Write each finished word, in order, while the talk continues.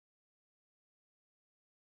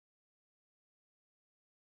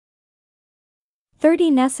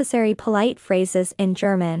30 necessary polite phrases in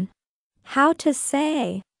German. How to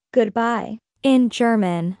say goodbye in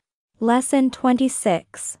German. Lesson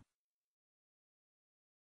 26.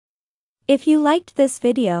 If you liked this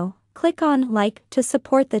video, click on like to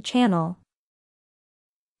support the channel.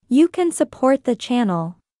 You can support the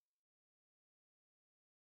channel.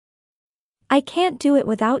 I can't do it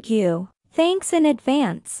without you. Thanks in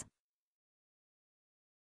advance.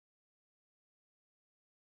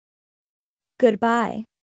 Goodbye.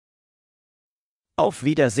 Auf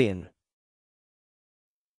Wiedersehen.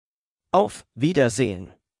 Auf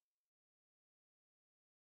Wiedersehen.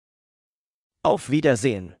 Auf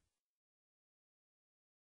Wiedersehen.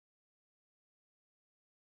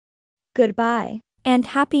 Goodbye, and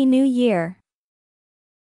Happy New Year.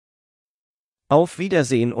 Auf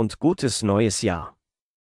Wiedersehen und gutes neues Jahr.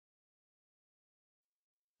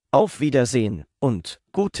 Auf Wiedersehen und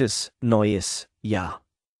gutes neues Jahr.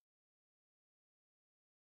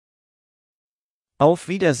 Auf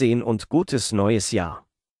Wiedersehen und gutes neues Jahr.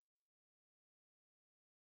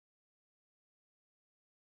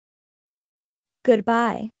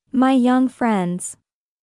 Goodbye, my young friends.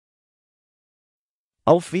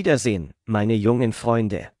 Auf Wiedersehen, meine jungen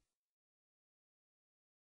Freunde.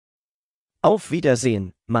 Auf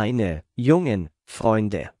Wiedersehen, meine jungen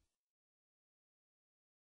Freunde.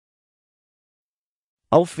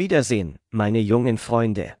 Auf Wiedersehen, meine jungen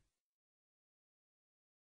Freunde.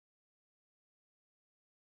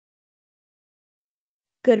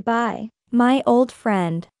 Goodbye, my old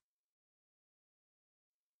friend.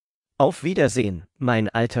 Auf Wiedersehen, mein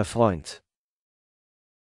alter Freund.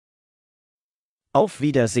 Auf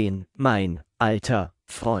Wiedersehen, mein alter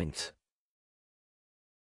Freund.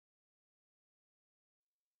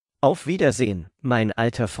 Auf Wiedersehen, mein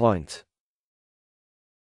alter Freund.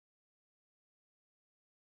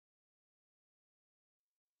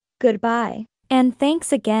 Goodbye, and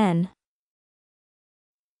thanks again.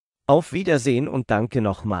 Auf Wiedersehen und danke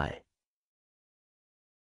nochmal.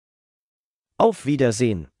 Auf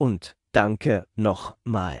Wiedersehen und danke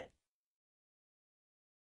nochmal.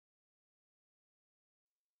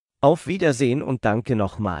 Auf Wiedersehen und danke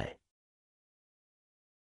nochmal.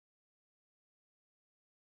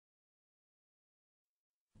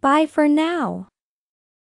 Bye for now.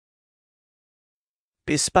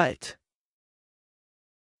 Bis bald.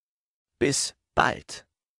 Bis bald.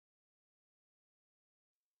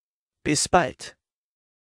 Bis bald.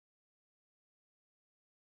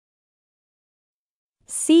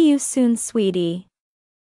 See you soon, sweetie.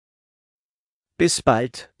 Bis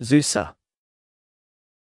bald, Süßer.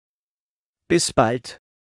 Bis bald,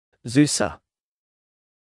 Süßer.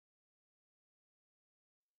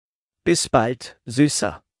 Bis bald,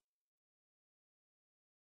 Süßer.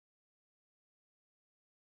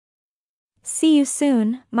 See you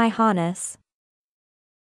soon, my Hannes.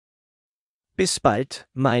 Bis bald,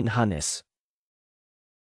 mein Hannes.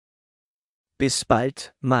 Bis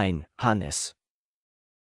bald, mein Hannes.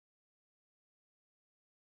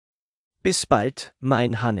 Bis bald,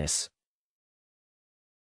 mein Hannes.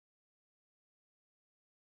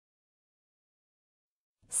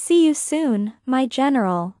 See you soon, my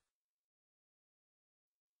general.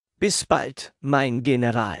 Bis bald, mein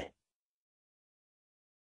General.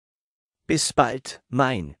 Bis bald,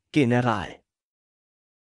 mein General.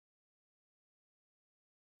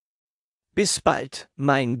 Bis bald,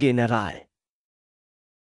 mein General.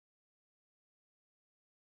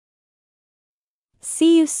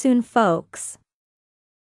 See you soon, folks.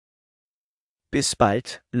 Bis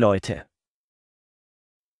bald, Leute.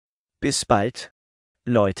 Bis bald,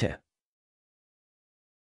 Leute.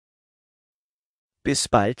 Bis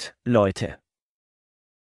bald, Leute.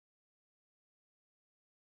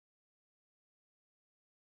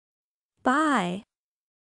 Bye.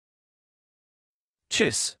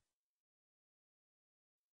 Tschüss.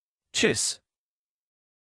 Tschüss.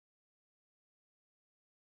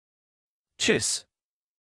 Tschüss.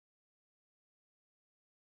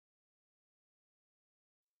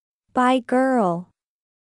 Bye, girl.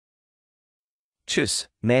 Tschüss,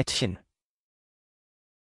 Mädchen.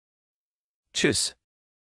 Tschüss,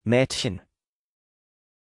 Mädchen.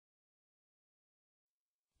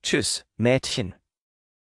 Tschüss, Mädchen.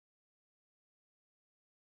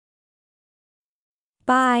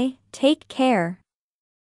 Bye, take care.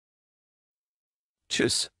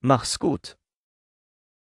 Tschüss, mach's gut.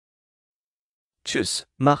 Tschüss,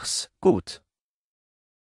 mach's gut.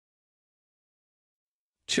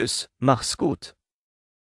 Tschüss, mach's gut.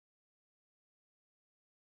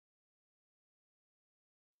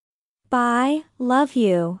 Bye, love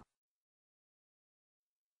you.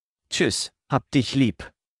 Tschüss, hab dich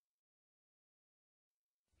lieb.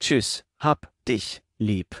 Tschüss, hab dich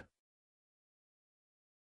lieb.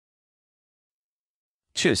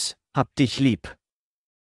 Tschüss, hab dich lieb.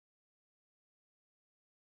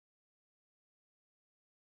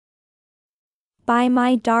 Bye,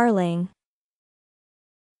 my darling.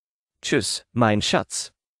 Tschüss, mein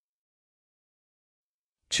Schatz.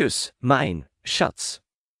 Tschüss, mein Schatz.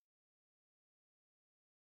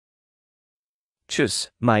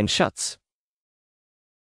 Tschüss, mein Schatz.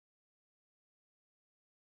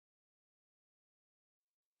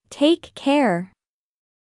 Take care.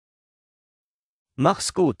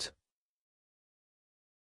 Mach's gut.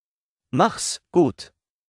 Mach's gut.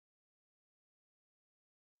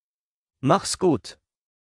 Mach's gut.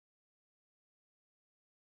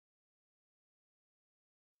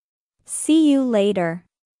 See you later.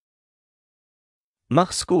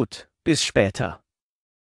 Mach's gut, bis später.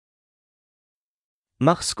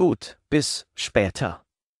 Mach's gut, bis später.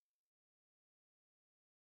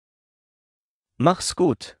 Mach's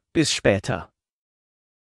gut, bis später.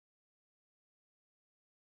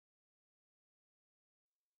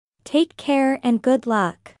 Take care and good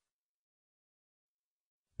luck.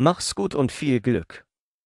 Mach's gut und viel Glück.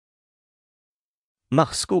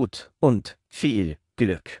 Mach's gut und viel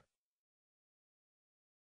Glück.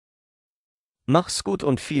 Mach's gut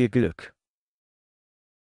und viel Glück.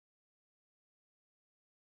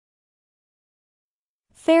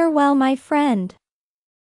 Farewell, my friend.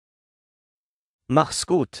 Mach's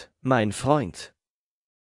gut, mein Freund.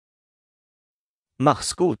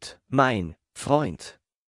 Mach's gut, mein Freund.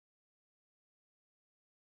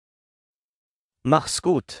 Mach's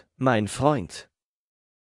gut, mein Freund.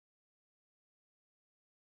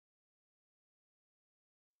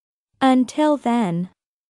 Until then.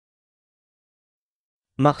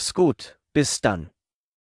 Mach's gut, bis dann.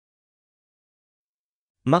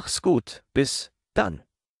 Mach's gut, bis dann.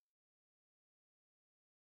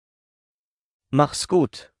 Mach's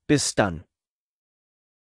gut, bis dann.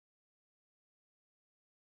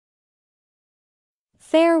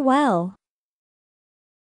 Farewell.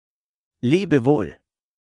 Lebe wohl.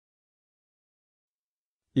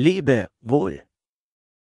 Lebe wohl.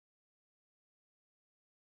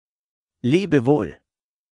 Lebe wohl.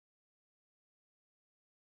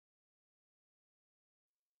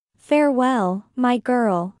 Farewell, my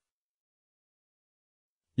girl.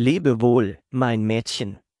 Lebe wohl, mein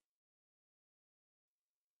Mädchen.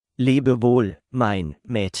 Lebe wohl, mein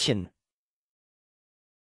Mädchen.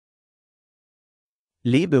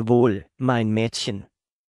 Lebe wohl, mein Mädchen.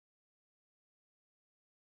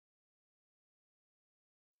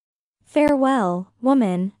 Farewell,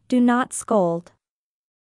 woman, do not scold.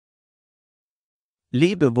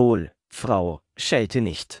 Lebe wohl, Frau, schelte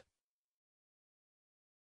nicht.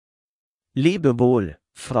 Lebe wohl,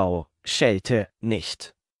 Frau, schelte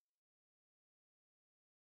nicht.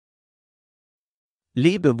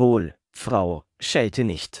 Lebe wohl, Frau, schelte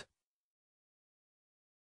nicht.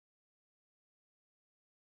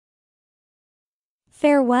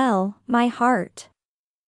 Farewell, my heart.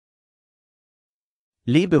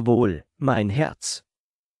 Lebe wohl, mein Herz.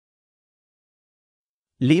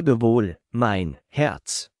 Lebe wohl, mein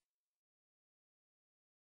Herz.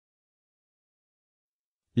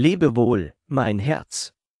 Lebe wohl, mein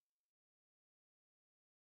Herz.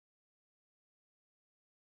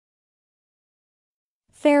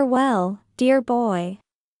 Farewell, dear boy.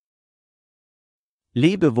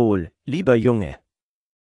 Lebe wohl, lieber Junge.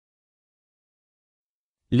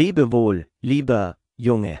 Lebe wohl, lieber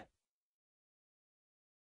Junge.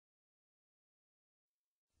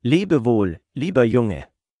 Lebe wohl, lieber Junge.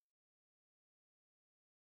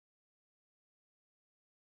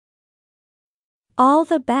 All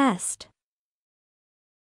the best.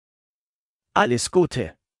 Alles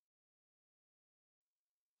Gute.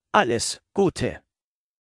 Alles Gute.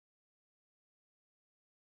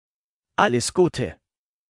 Alles Gute.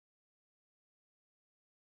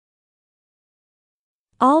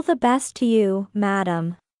 All the best to you,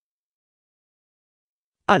 madam.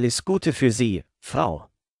 Alles Gute für Sie,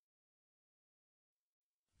 Frau.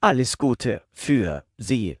 Alles Gute für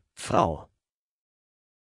Sie, Frau.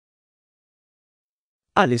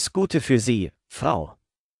 Alles Gute für Sie, Frau.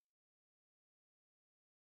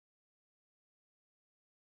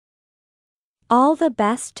 All the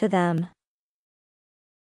best to them.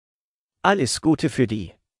 Alles Gute für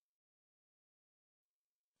die.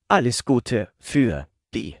 Alles Gute für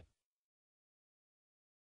die.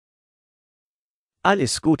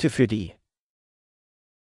 Alles Gute für die.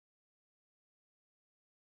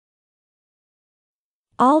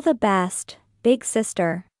 All the best, big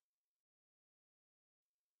sister.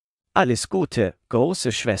 Alles Gute,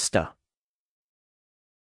 große Schwester.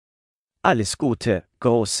 Alles Gute,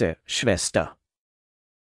 große Schwester.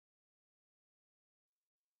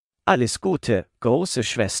 Alles Gute, große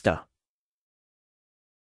Schwester.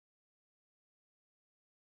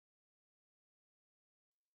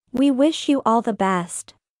 We wish you all the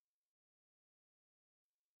best.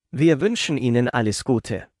 Wir wünschen Ihnen alles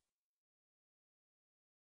Gute.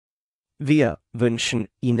 Wir wünschen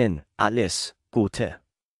Ihnen alles Gute.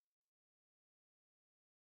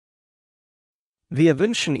 Wir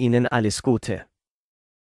wünschen Ihnen alles Gute.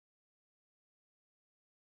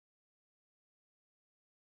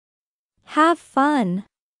 Have fun.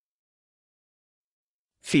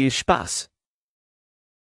 Viel Spaß.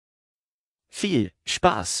 Viel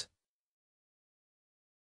Spaß.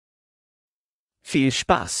 Viel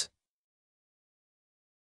Spaß.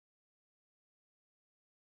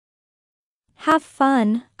 Have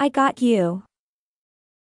fun, I got you.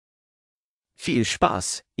 Viel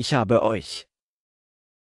Spaß, ich habe euch.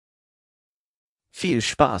 Viel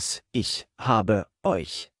Spaß, ich habe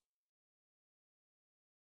euch.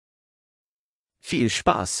 Viel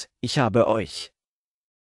Spaß, ich habe euch.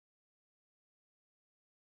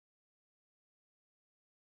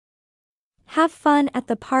 Have fun at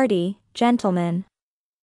the party, gentlemen.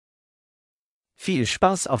 Viel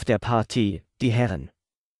Spaß auf der Party, die Herren.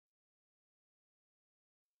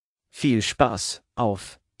 Viel Spaß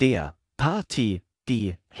auf der Party,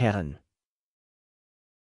 die Herren.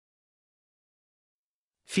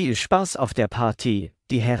 Viel Spaß auf der Party,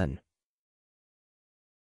 die Herren.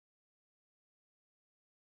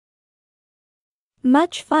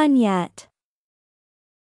 Much fun yet.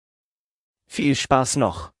 Viel Spaß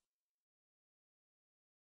noch.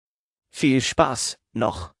 Viel Spaß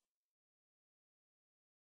noch.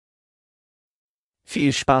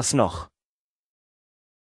 Viel Spaß noch.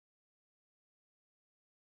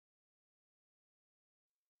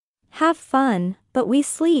 Have fun, but we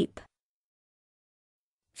sleep.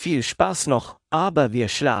 Viel Spaß noch, aber wir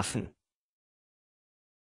schlafen.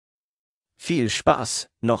 Viel Spaß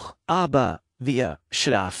noch, aber wir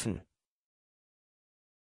schlafen.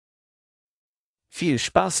 Viel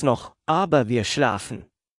Spaß noch, aber wir schlafen.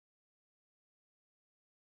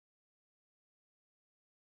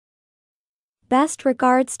 Best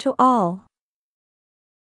regards to all.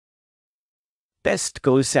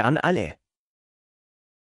 Bestgrüße an alle.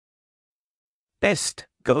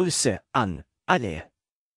 Bestgrüße an alle.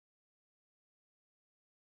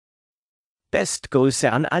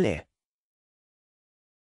 Bestgrüße an alle.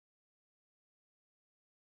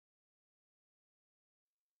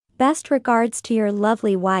 Best regards to your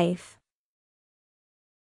lovely wife.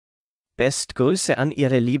 Bestgrüße an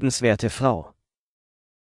Ihre liebenswerte Frau.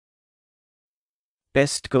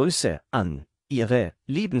 Bestgrüße an Ihre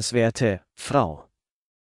liebenswerte Frau.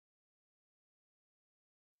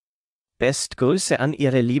 Bestgrüße an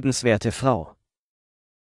Ihre liebenswerte Frau.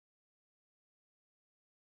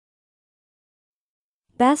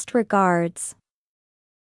 Best regards.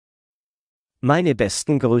 Meine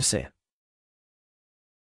besten Grüße.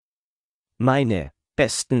 Meine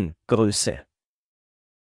besten Grüße.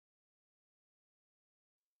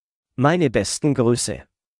 Meine besten Grüße.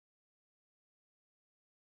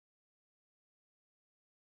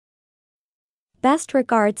 Best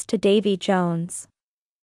regards to Davy Jones.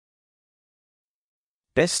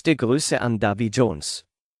 Beste Grüße an Davy Jones.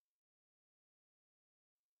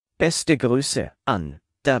 Beste Grüße an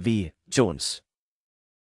Davy Jones.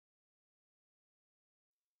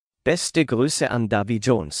 Beste Grüße an Davy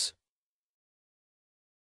Jones.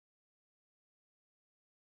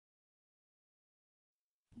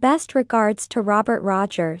 Best regards to Robert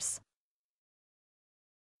Rogers.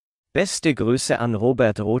 Beste Grüße an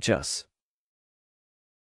Robert Rogers.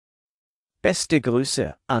 Beste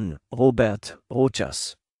Grüße an Robert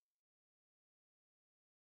Rogers.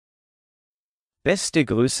 Beste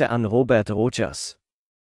Grüße an Robert Rogers.